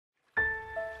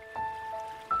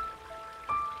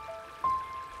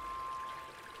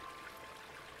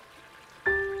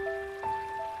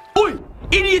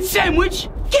idiot sandwich!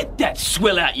 Get that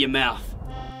swill out your mouth!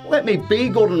 Let me be,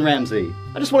 Gordon Ramsay.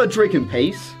 I just want to drink in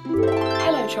peace.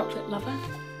 Hello, chocolate lover.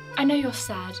 I know you're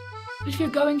sad, but if you're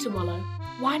going to wallow,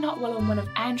 why not wallow on one of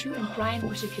Andrew and Brian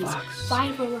Whittaker's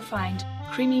fiber-refined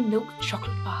creamy milk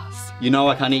chocolate bars? You know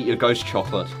I can't eat your ghost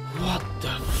chocolate. What the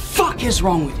fuck is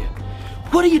wrong with you?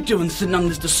 What are you doing sitting on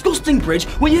this disgusting bridge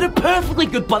when you're a perfectly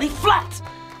good bloody flat?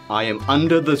 I am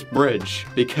under this bridge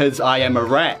because I am a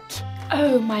rat.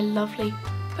 Oh, my lovely.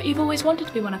 But you've always wanted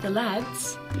to be one of the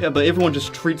lads. Yeah, but everyone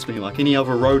just treats me like any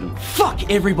other rodent.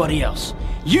 Fuck everybody else.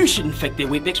 You should infect their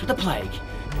Weet-Bix with the plague.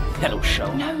 That'll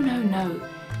show. No.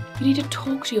 You need to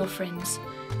talk to your friends.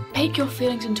 Bake your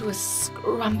feelings into a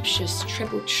scrumptious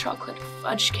triple chocolate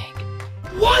fudge cake.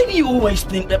 Why do you always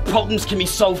think that problems can be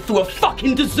solved through a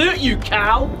fucking dessert, you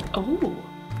cow? Oh,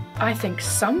 I think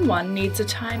someone needs a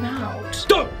timeout.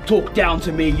 Don't talk down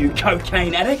to me, you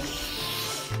cocaine addict.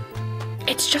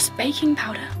 It's just baking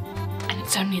powder, and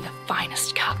it's only the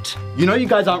finest cut. You know you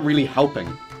guys aren't really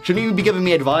helping. Shouldn't you be giving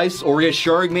me advice or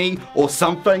reassuring me or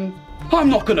something? I'm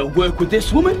not gonna work with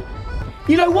this woman.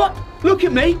 You know what? Look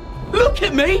at me. Look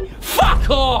at me. Fuck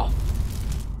off.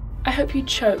 I hope you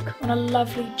choke on a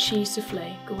lovely cheese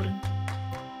souffle, Gordon.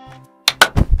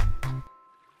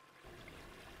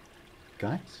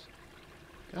 Guys.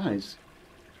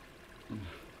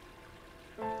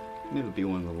 Never be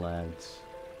one of the lads.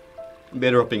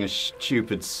 Better off being a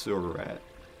stupid sewer rat.